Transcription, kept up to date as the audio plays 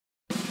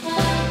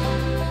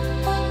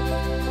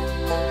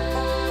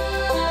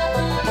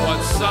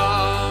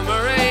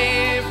summer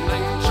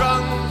evening,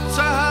 drunk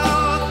to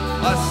hell,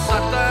 I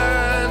sat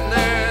there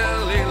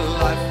nearly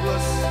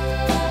lifeless.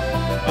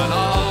 An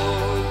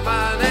old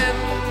man in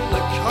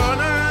the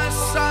corner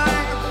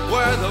sang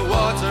where the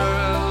water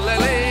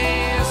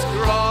lilies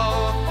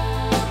grow,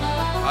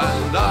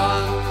 and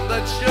on the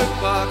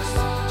jukebox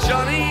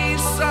Johnny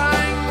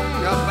sang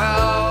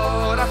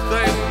about a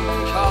thing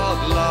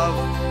called love.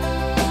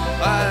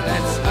 And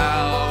it's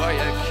how are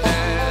you,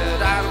 kid,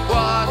 and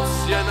what's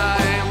your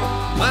name,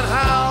 and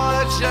how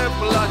would you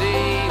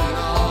bloody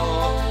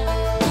know?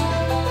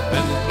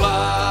 In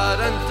blood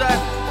and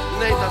death,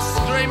 'neath a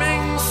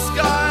screaming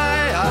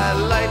sky, I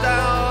lay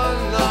down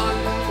on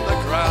the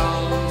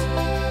ground,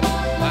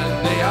 and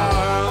the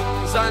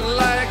arms and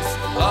legs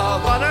of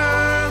other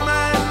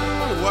men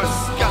were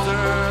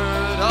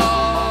scattered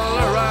all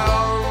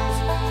around.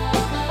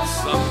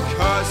 Some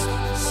cursed,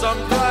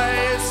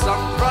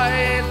 some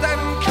prayed,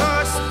 then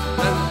cursed,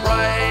 then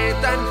prayed,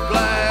 then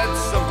bled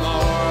some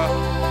more.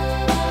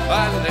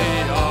 And the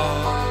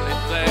only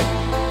thing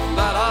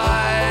that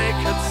I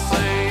could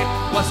see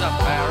was a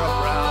pair of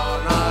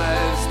brown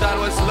eyes that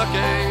was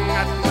looking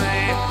at me.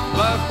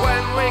 But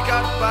when we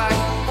got back,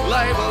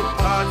 labeled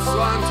parts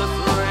 1 to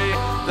 3,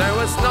 there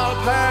was no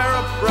pair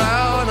of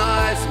brown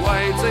eyes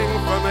waiting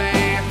for me.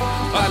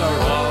 And a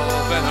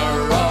rove, and a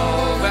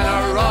rove, and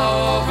a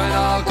rove, and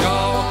I'll go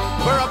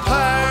for a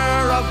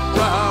pair of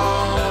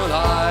brown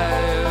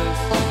eyes.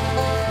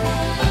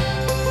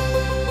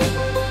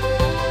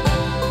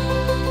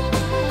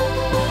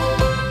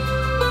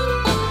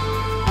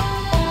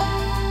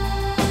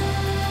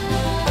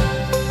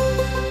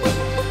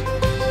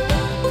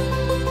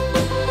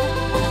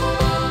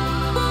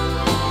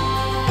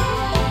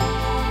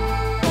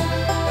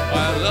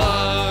 I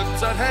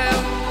looked at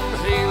him,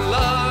 he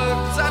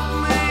looked at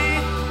me.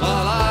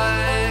 All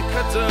I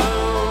could do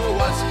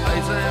was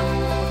hate him.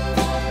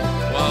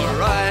 While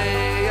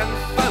Ray and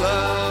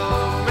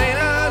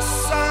Philomena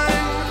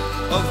sang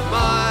of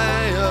my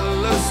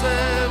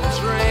elusive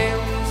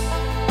dreams,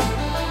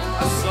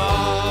 I saw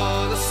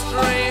the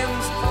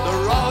streams, the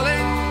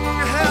rolling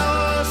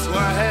hills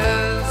where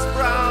his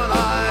brown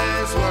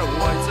eyes were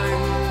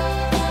waiting,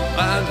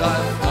 and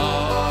I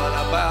thought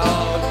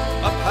about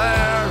a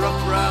pair of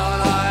brown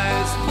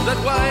eyes that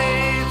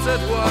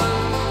waited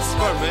once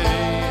for me.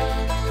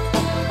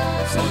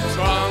 So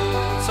drunk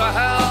to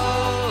hell